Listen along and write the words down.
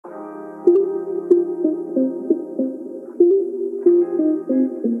Welcome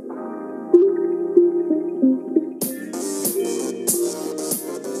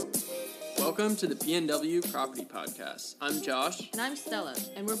to the PNW Property Podcast. I'm Josh. And I'm Stella,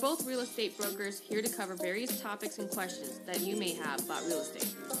 and we're both real estate brokers here to cover various topics and questions that you may have about real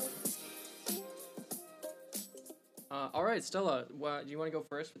estate. All right, Stella, do you want to go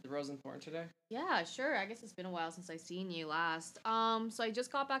first with the Rose and Thorn today? Yeah, sure. I guess it's been a while since I seen you last. So I just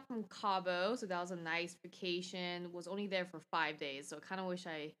got back from Cabo, so that was a nice vacation. Was only there for 5 days, so I kind of wish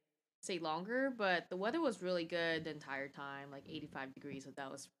I stayed longer, but the weather was really good the entire time, like 85 degrees, so that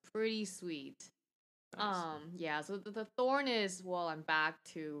was pretty sweet. Nice. Yeah, so the thorn is, well, I'm back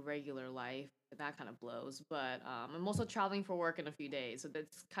to regular life. That kind of blows, but I'm also traveling for work in a few days, so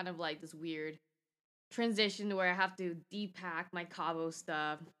that's kind of like this weird transition where I have to depack my Cabo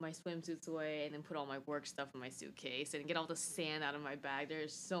stuff, my swimsuits away, and then put all my work stuff in my suitcase and get all the sand out of my bag.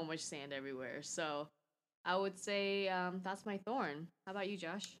 There's so much sand everywhere. So I would say that's my thorn. How about you,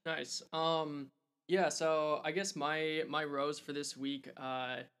 Josh? Nice. Yeah, so I guess my rose for this week,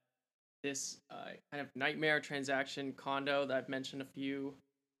 this kind of nightmare transaction condo that I've mentioned a few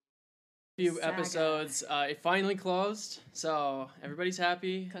Saga. episodes, it finally closed. So everybody's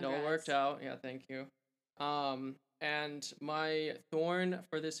happy. It all Congrats. worked out. Yeah, thank you. And my thorn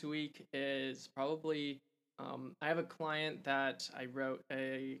for this week is probably I have a client that I wrote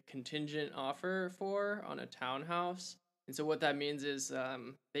a contingent offer for on a townhouse. And so what that means is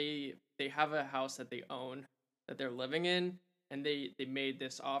they have a house that they own that they're living in, and they made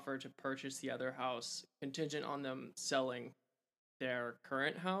this offer to purchase the other house contingent on them selling their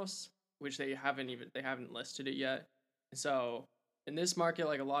current house, which they haven't listed it yet. And so in this market,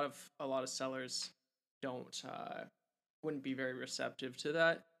 like a lot of sellers don't wouldn't be very receptive to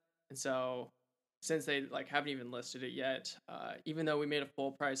that. And so since they like haven't even listed it yet, even though we made a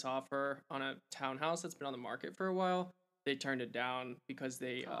full price offer on a townhouse that's been on the market for a while, they turned it down because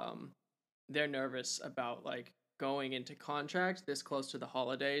they're nervous about like going into contract this close to the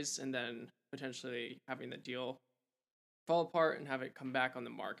holidays and then potentially having the deal fall apart and have it come back on the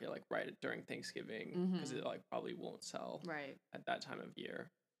market like right during Thanksgiving because it like probably won't sell Right. at that time of year.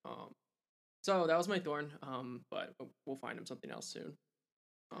 So that was my thorn. But we'll find him something else soon.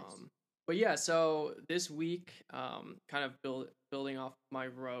 Nice. But yeah, so this week, kind of building off my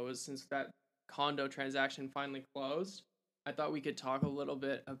rose, since that condo transaction finally closed, I thought we could talk a little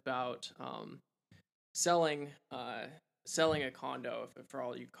bit about selling a condo for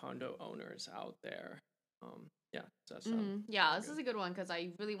all you condo owners out there. Yeah, so that's Yeah, this is a good one because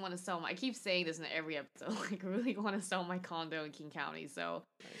I really want to sell I keep saying this in every episode. Like, I really want to sell my condo in King County. So,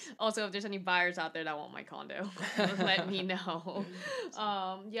 nice. also, if there's any buyers out there that want my condo, let me know.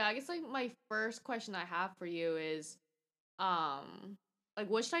 Yeah, I guess like my first question I have for you is, like,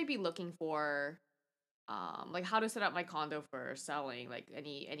 what should I be looking for? Like, how to set up my condo for selling? Like,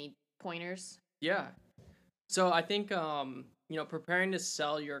 any pointers? Yeah. So I think preparing to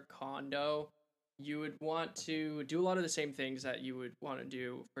sell your condo, you would want to do a lot of the same things that you would want to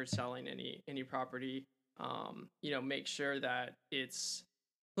do for selling any property. Make sure that it's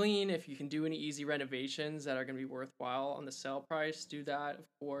clean. If you can do any easy renovations that are going to be worthwhile on the sale price, do that, of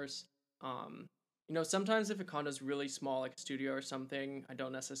course. Sometimes if a condo is really small, like a studio or something, I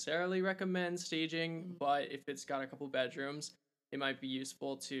don't necessarily recommend staging, but if it's got a couple bedrooms, it might be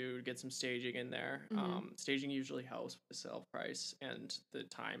useful to get some staging in there. Staging usually helps with the sale price and the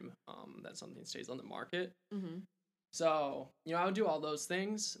time that something stays on the market. So, I would do all those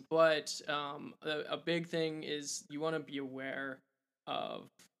things, but a big thing is you want to be aware of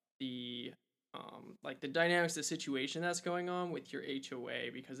the the dynamics, the situation that's going on with your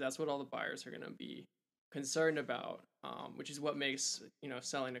HOA, because that's what all the buyers are going to be concerned about, which is what makes,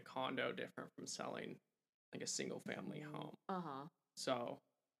 selling a condo different from selling like a single family home. So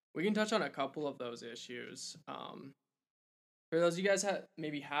we can touch on a couple of those issues. For those of you guys that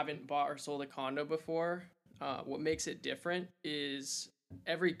maybe haven't bought or sold a condo before, what makes it different is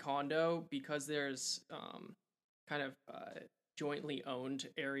every condo, because there's kind of jointly owned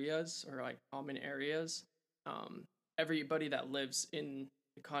areas or like common areas, everybody that lives in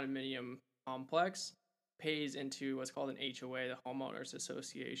the condominium complex pays into what's called an HOA, the Homeowners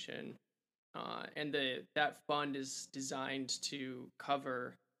Association. And that fund is designed to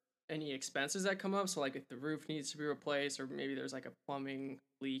cover any expenses that come up. So like if the roof needs to be replaced, or maybe there's like a plumbing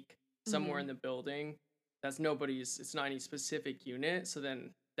leak somewhere in the building, it's not any specific unit. So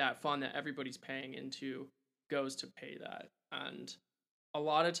then that fund that everybody's paying into goes to pay that. And a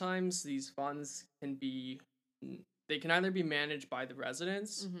lot of times these funds they can either be managed by the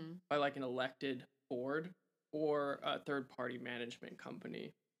residents, by like an elected board, or a third party management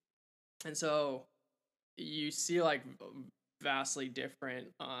company. And so you see like vastly different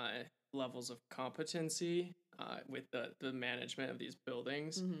levels of competency with the management of these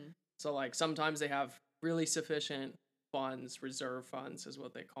buildings. Mm-hmm. So like sometimes they have really sufficient funds, reserve funds is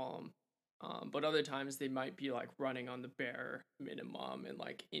what they call them. But other times they might be like running on the bare minimum, and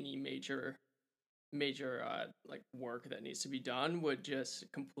like any major like work that needs to be done would just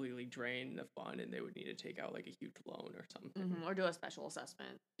completely drain the fund, and they would need to take out like a huge loan or something. Mm-hmm. Or do a special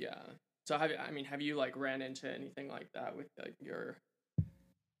assessment. Yeah. So have you like ran into anything like that with like your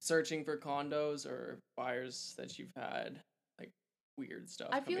searching for condos or buyers that you've had, like weird stuff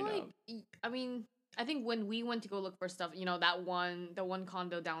I feel coming like, up? I mean, I think when we went to go look for stuff, the one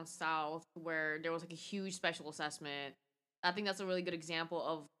condo down south where there was like a huge special assessment. I think that's a really good example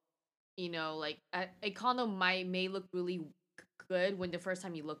of, like a condo may look really good when the first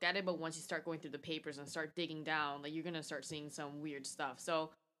time you look at it, but once you start going through the papers and start digging down, like you're gonna start seeing some weird stuff.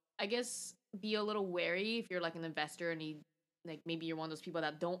 So I guess be a little wary if you're like an investor and like maybe you're one of those people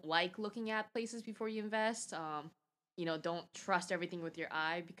that don't like looking at places before you invest. Don't trust everything with your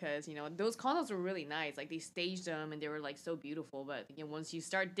eye because those condos were really nice. Like they staged them and they were like so beautiful. But once you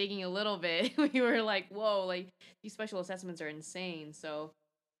start digging a little bit, we were like, whoa, like these special assessments are insane. So,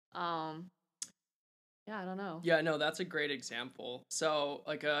 um, yeah, I don't know. Yeah, no, that's a great example. So,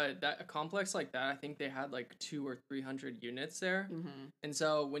 like a complex like that, I think they had like 200 or 300 units there. Mm-hmm. And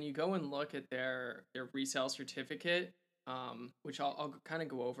so when you go and look at their resale certificate, which I'll kind of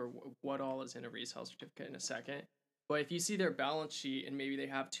go over what all is in a resale certificate in a second. But if you see their balance sheet and maybe they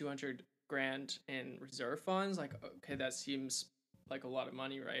have 200 grand in reserve funds, like okay, that seems like a lot of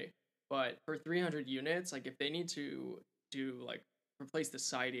money, right? But for 300 units, like if they need to do like replace the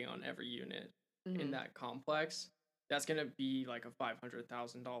siding on every unit in Mm-hmm. that complex, that's gonna be like a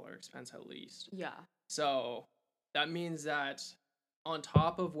 $500,000 expense at least. Yeah. So that means that on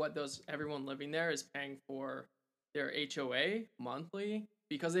top of what those everyone living there is paying for their HOA monthly,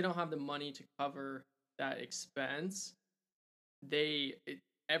 because they don't have the money to cover that expense, they it,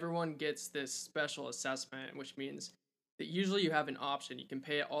 everyone gets this special assessment, which means that usually you have an option. You can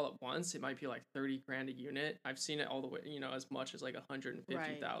pay it all at once. It might be like 30 grand a unit. I've seen it all the way, as much as like Right.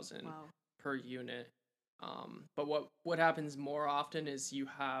 150,000 Wow. per unit. But what happens more often is you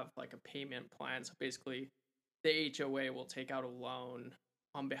have like a payment plan. So basically, the HOA will take out a loan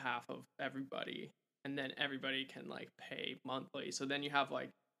on behalf of everybody, and then everybody can like pay monthly. So then you have like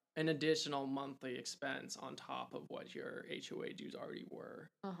an additional monthly expense on top of what your HOA dues already were.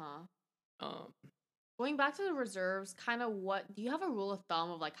 Uh-huh. Um, Going back to the reserves, kind of what do you have a rule of thumb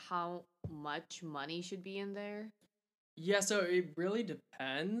of like how much money should be in there? yeah, so it really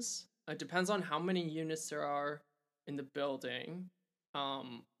depends. It depends on how many units there are in the building.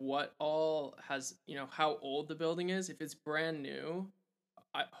 What all has, how old the building is. If it's brand new,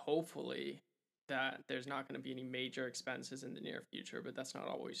 hopefully that there's not going to be any major expenses in the near future, but that's not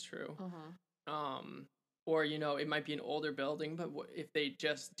always true. Uh-huh. Or it might be an older building, but if they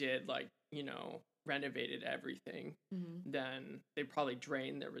just did like renovated everything, Mm-hmm. then they probably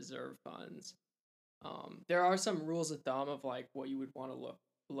drain their reserve funds. There are some rules of thumb of like what you would want to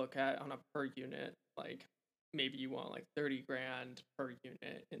look at on a per unit. Like maybe you want like 30 grand per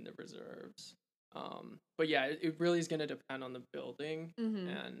unit in the reserves. But yeah, it really is going to depend on the building Mm-hmm.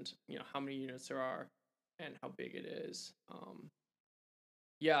 and how many units there are and how big it is.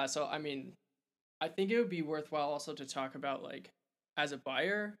 Yeah, so I mean, I think it would be worthwhile also to talk about like as a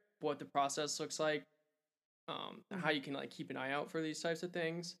buyer what the process looks like, how Mm-hmm. you can like keep an eye out for these types of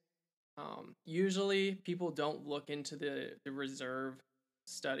things. Usually people don't look into the reserve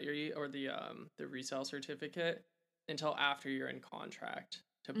study or the resale certificate until after you're in contract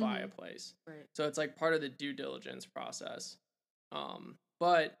to buy a Mm-hmm. place. Right. So it's like part of the due diligence process.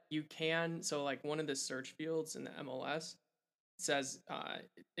 But you can, so like one of the search fields in the MLS says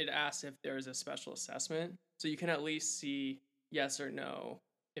it asks if there is a special assessment, so you can at least see yes or no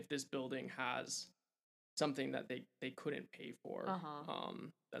if this building has something that they couldn't pay for. Uh-huh.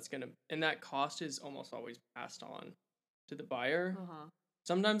 That's gonna, and that cost is almost always passed on to the buyer. Uh-huh.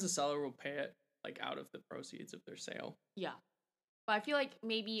 Sometimes the seller will pay it like out of the proceeds of their sale. Yeah. But I feel like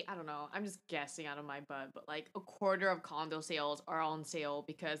maybe, I don't know, I'm just guessing out of my butt, but like a quarter of condo sales are on sale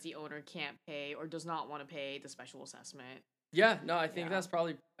because the owner can't pay or does not want to pay the special assessment. Yeah, no, I think Yeah. that's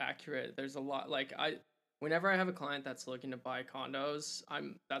probably accurate. There's a lot like whenever I have a client that's looking to buy condos,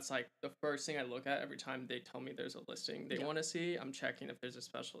 that's like the first thing I look at every time they tell me there's a listing they Yep. want to see. I'm checking if there's a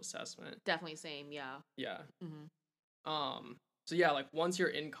special assessment. Definitely same, yeah. Yeah. Mm-hmm. So yeah, like once you're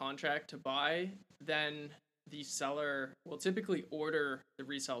in contract to buy, then the seller will typically order the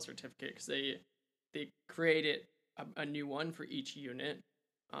resale certificate because they create it a new one for each unit.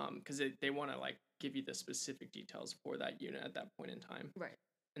 because they want to like give you the specific details for that unit at that point in time. Right.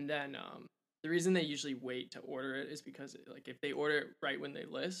 And then the reason they usually wait to order it is because like if they order it right when they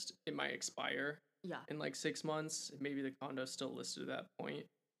list, it might expire Yeah. in like 6 months. Maybe the condo's still listed at that point,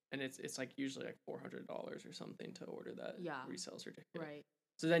 and it's like usually like $400 or something to order that resale certificate. Right.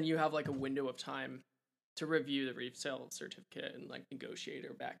 So then you have like a window of time to review the resale certificate and like negotiate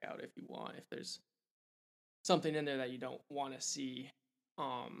or back out if you want, if there's something in there that you don't want to see.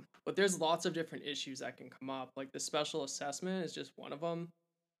 But there's lots of different issues that can come up. Like the special assessment is just one of them.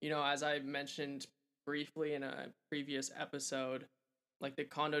 You know, as I mentioned briefly in a previous episode, like the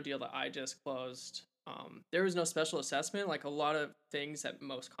condo deal that I just closed, there was no special assessment. Like a lot of things that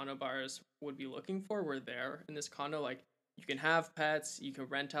most condo buyers would be looking for were there in this condo. Like you can have pets, you can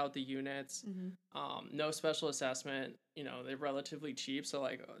rent out the units, no special assessment. You know, they're relatively cheap, so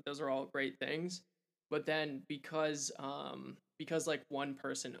like those are all great things. But then because like one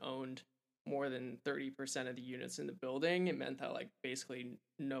person owned more than 30% of the units in the building, it meant that like basically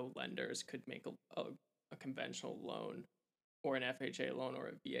no lenders could make a conventional loan or an FHA loan or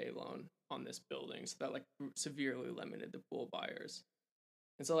a VA loan on this building. So that like severely limited the pool of buyers.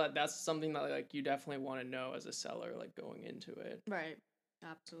 And so that's something that like you definitely want to know as a seller, like going into it. Right.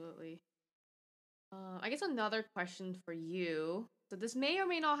 Absolutely. I guess another question for you. So this may or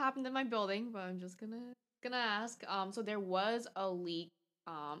may not happen in my building, but I'm just gonna ask. So there was a leak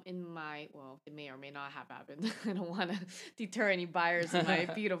in my, well, it may or may not have happened. I don't want to deter any buyers in my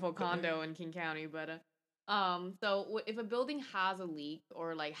beautiful condo in King County, but so if a building has a leak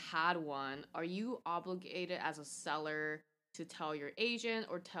or like had one, are you obligated as a seller to tell your agent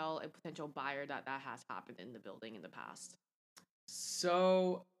or tell a potential buyer that has happened in the building in the past?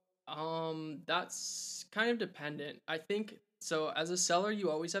 So, that's kind of dependent. I think so as a seller,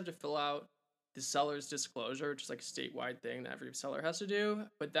 you always have to fill out the seller's disclosure, which is like a statewide thing that every seller has to do,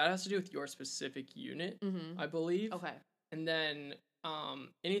 but that has to do with your specific unit, I believe. Okay. And then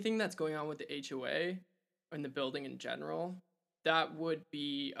anything that's going on with the HOA and the building in general, that would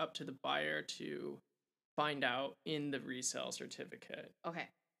be up to the buyer to find out in the resale certificate. Okay.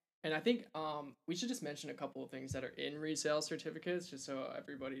 And I think we should just mention a couple of things that are in resale certificates just so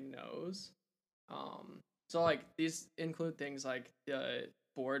everybody knows. So like these include things like the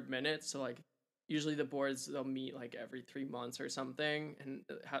board minutes. So like usually the boards, they'll meet like every 3 months or something and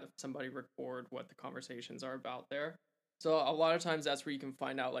have somebody record what the conversations are about there. So a lot of times that's where you can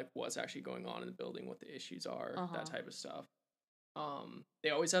find out like what's actually going on in the building, what the issues are, that type of stuff. They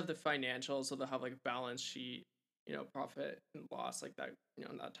always have the financials, so they'll have like a balance sheet, you know, profit and loss, like that, you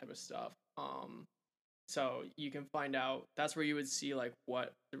know, that type of stuff. So you can find out, that's where you would see like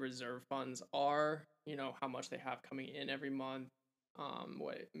what the reserve funds are, you know, how much they have coming in every month,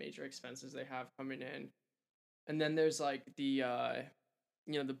 what major expenses they have coming in. And then there's like the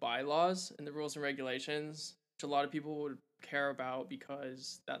you know, the bylaws and the rules and regulations, which a lot of people would care about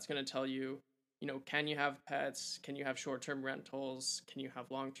because that's going to tell you, you know, can you have pets? Can you have short-term rentals? Can you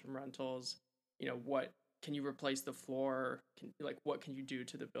have long-term rentals? You know, what can you replace the floor? Like, what can you do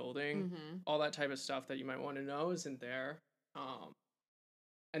to the building? All that type of stuff that you might want to know is in there.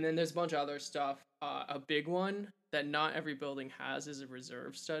 And then there's a bunch of other stuff. A big one that not every building has is a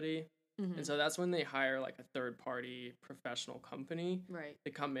reserve study. And so that's when they hire like a third-party professional company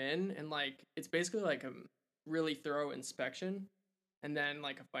to come in, and like it's basically like a really thorough inspection and then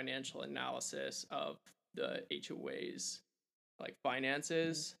like a financial analysis of the HOA's like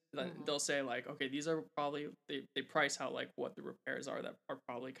finances. Then they'll say like, okay, these are probably, they price out like what the repairs are that are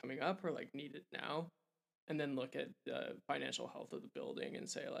probably coming up or like needed now, and then look at the financial health of the building and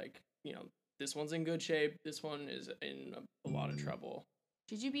say like, you know, this one's in good shape, this one is in a lot of trouble.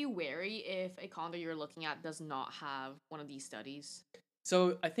 Should you be wary if a condo you're looking at does not have one of these studies?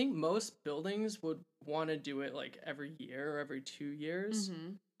 So I think most buildings would want to do it like every year or every 2 years.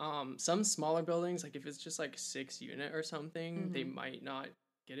 Some smaller buildings, like if it's just like 6 unit or something, they might not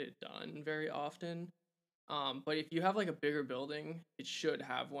get it done very often. But if you have like a bigger building, it should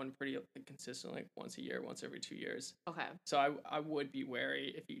have one pretty consistent, like once a year, once every 2 years. Okay. So I would be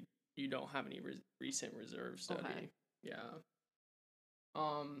wary if you don't have any recent reserve study. Okay. Yeah.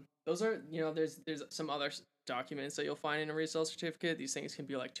 Those are, you know, there's some other documents that you'll find in a resale certificate. These things can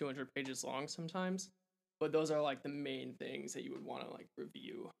be like 200 pages long sometimes, but those are like the main things that you would want to like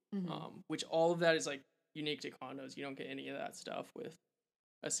review. Which all of that is like unique to condos. You don't get any of that stuff with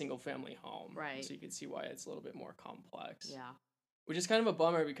a single family home. Right. So you can see why it's a little bit more complex. Yeah. Which is kind of a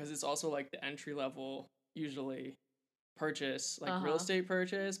bummer because it's also like the entry level usually purchase, like real estate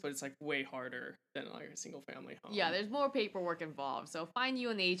purchase, but it's like way harder than like a single family home. Yeah, there's more paperwork involved. So find you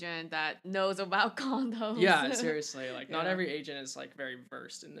an agent that knows about condos. Yeah, seriously, like not Yeah. every agent is like very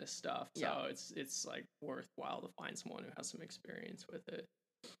versed in this stuff, so Yeah. it's like worthwhile to find someone who has some experience with it.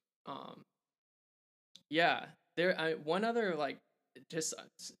 Um, yeah, one other like just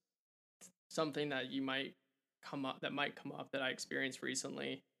something that you might might come up that I experienced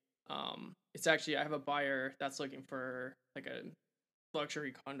recently. It's actually I have a buyer that's looking for like a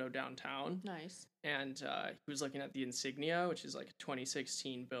luxury condo downtown, Nice. and he was looking at the Insignia, which is like a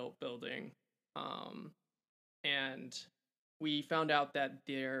 2016 built building. Um, and we found out that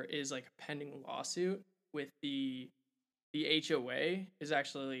there is like a pending lawsuit with the HOA is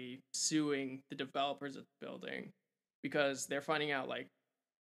actually suing the developers of the building because they're finding out like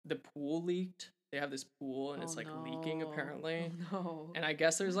the pool leaked. They have this pool and it's like leaking apparently. Oh, no. And I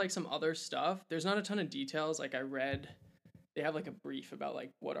guess there's like some other stuff. There's not a ton of details. Like I read, they have like a brief about like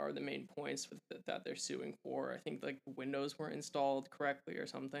what are the main points that they're suing for. I think like the windows weren't installed correctly or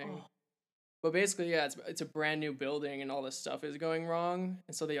something. Oh. But basically, yeah, it's a brand new building and all this stuff is going wrong,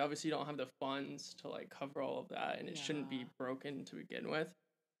 and so they obviously don't have the funds to like cover all of that, and it shouldn't be broken to begin with.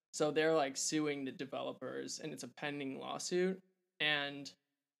 So they're like suing the developers, and it's a pending lawsuit. And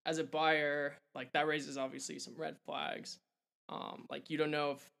as a buyer, like that raises obviously some red flags. Like you don't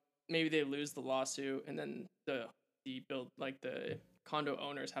know if maybe they lose the lawsuit, and then the condo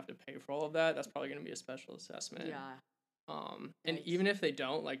owners have to pay for all of that. That's probably going to be a special assessment. Yeah. And even if they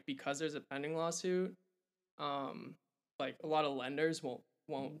don't, like because there's a pending lawsuit, like a lot of lenders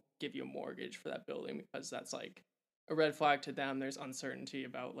won't give you a mortgage for that building because that's like a red flag to them. There's uncertainty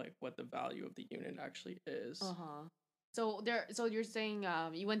about like what the value of the unit actually is. So you're saying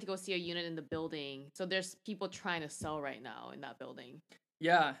you went to go see a unit in the building. So there's people trying to sell right now in that building.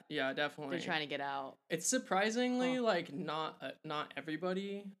 Yeah, definitely. They're trying to get out. It's surprisingly like not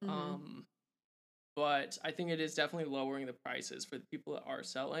everybody. But I think it is definitely lowering the prices for the people that are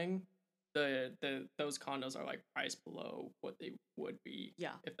selling. Those condos are like priced below what they would be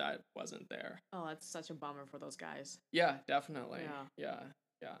if that wasn't there. Oh, that's such a bummer for those guys. Yeah, definitely. Yeah.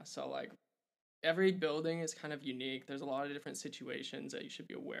 So like every building is kind of unique. There's a lot of different situations that you should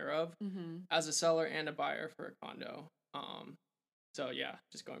be aware of as a seller and a buyer for a condo. So yeah,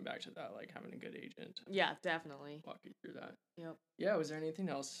 just going back to that, like having a good agent. Yeah, definitely. Walk you through that. Yep. Yeah, was there anything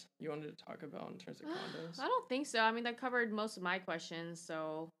else you wanted to talk about in terms of condos? I don't think so. I mean, that covered most of my questions.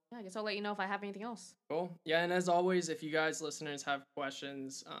 So yeah, I guess I'll let you know if I have anything else. Cool. Yeah, and as always, if you guys listeners have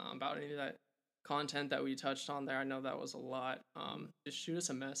questions about any of that content that we touched on there, I know that was a lot. Just shoot us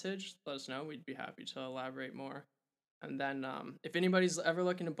a message. Let us know. We'd be happy to elaborate more. And then if anybody's ever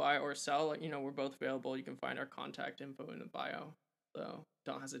looking to buy or sell, we're both available. You can find our contact info in the bio. So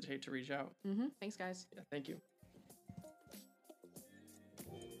don't hesitate to reach out. Thanks, guys. Yeah, thank you.